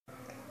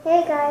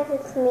Hey guys,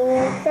 it's me,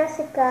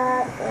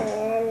 Jessica,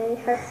 and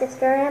her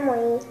sister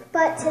Emily.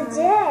 But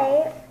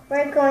today,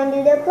 we're going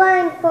to do the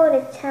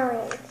blindfolded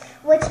challenge,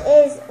 which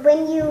is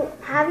when you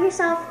have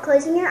yourself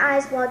closing your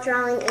eyes while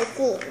drawing a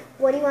theme.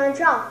 What do you want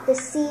to draw? The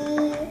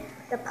sea,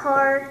 the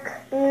park?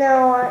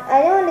 No,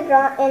 I don't want to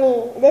draw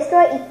any. Let's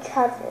draw each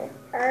other.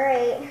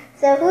 Alright.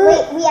 So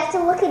wait, we have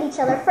to look at each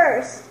other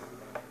first.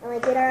 And we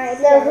get our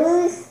ideas. So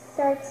who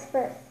starts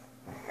first?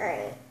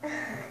 Alright.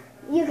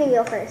 You can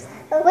go first.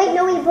 Okay. Wait,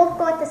 no, we both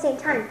go at the same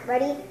time.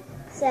 Ready,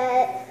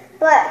 set.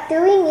 But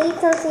do we need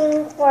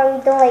something where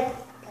we don't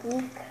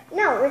peek?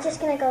 No, we're just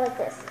gonna go like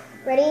this.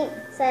 Ready,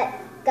 set,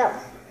 go.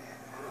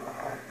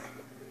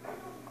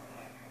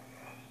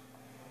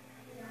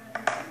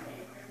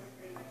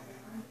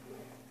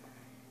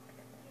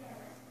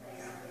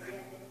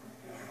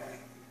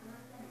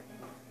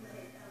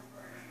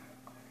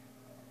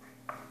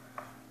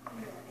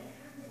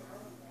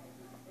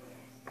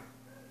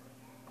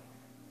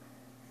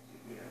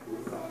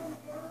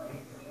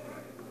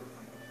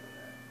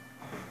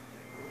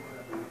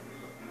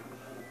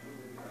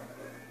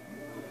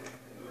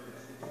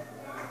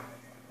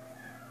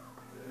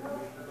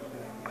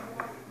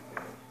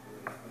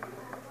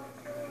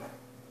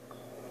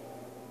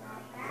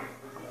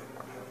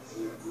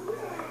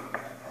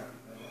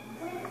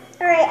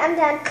 Alright, I'm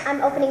done.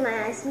 I'm opening my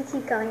eyes. You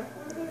keep going.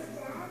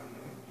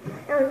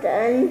 I'm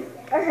done.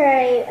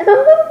 Alright.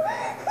 Oh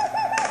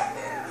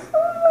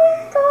my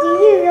god. Do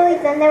you really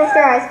done that with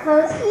your eyes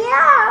closed?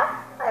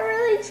 Yeah, I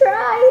really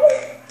tried.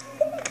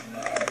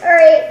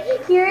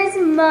 Alright, here is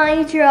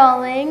my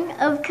drawing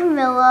of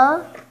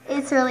Camilla.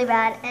 It's really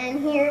bad.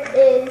 And here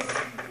is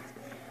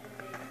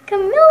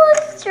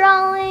Camilla's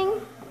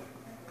drawing.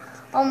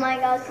 Oh my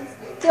gosh. Do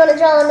you want to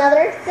draw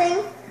another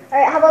thing?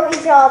 Alright, how about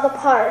we draw the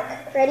park?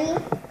 Ready?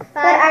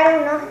 But I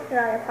don't know how to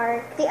draw the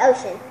park. The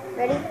ocean.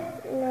 Ready?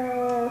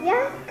 No.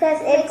 Yeah? Because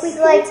it's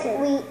it's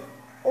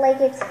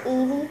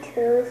easy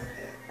too.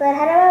 But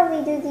how about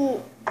we do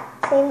the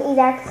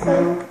exact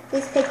same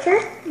this picture?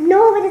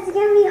 No, but it's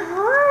gonna be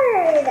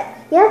hard.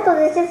 Yeah, but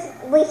let's just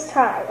at least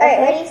try. Okay? Alright,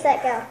 ready,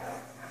 set, go.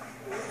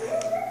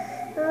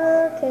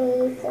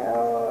 Okay,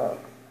 so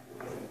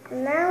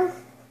mouth,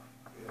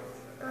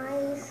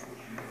 eyes.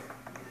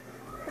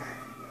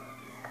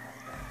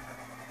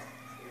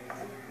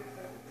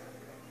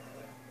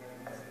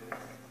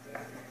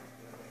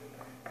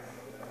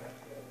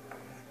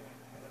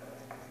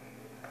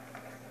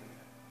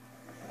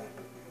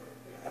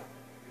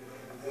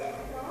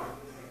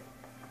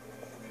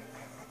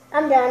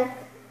 I'm done.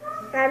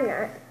 I'm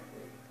not.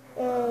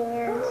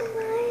 And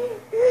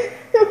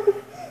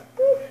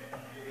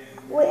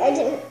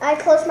wait, I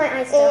closed my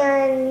eyes still.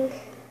 And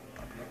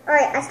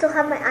alright, I still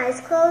have my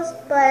eyes closed,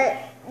 but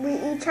we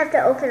each have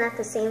to open at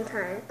the same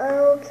time.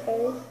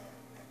 Okay.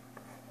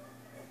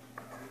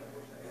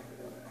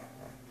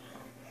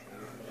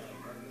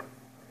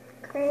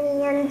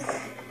 And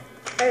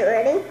are you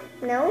ready?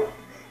 No?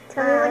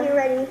 Tell me when you're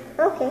ready.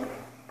 Okay.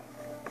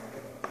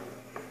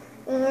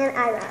 And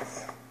eyebrows.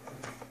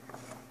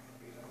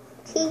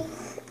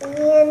 Cheeks,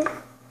 and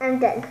I'm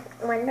done.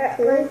 1,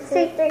 2,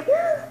 3.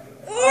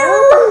 Oh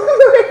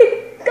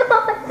my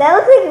god! That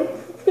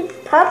looks like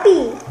a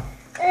puppy.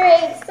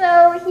 Alright,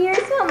 so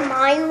here's what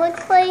mine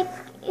looks like.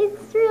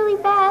 It's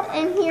really bad.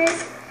 And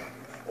here's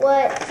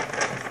what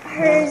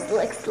hers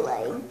looks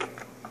like.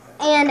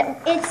 And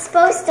it's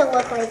supposed to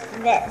look like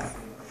this.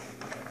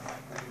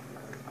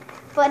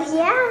 But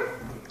yeah.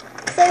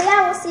 So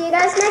yeah, we'll see you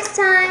guys next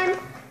time.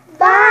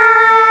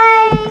 Bye!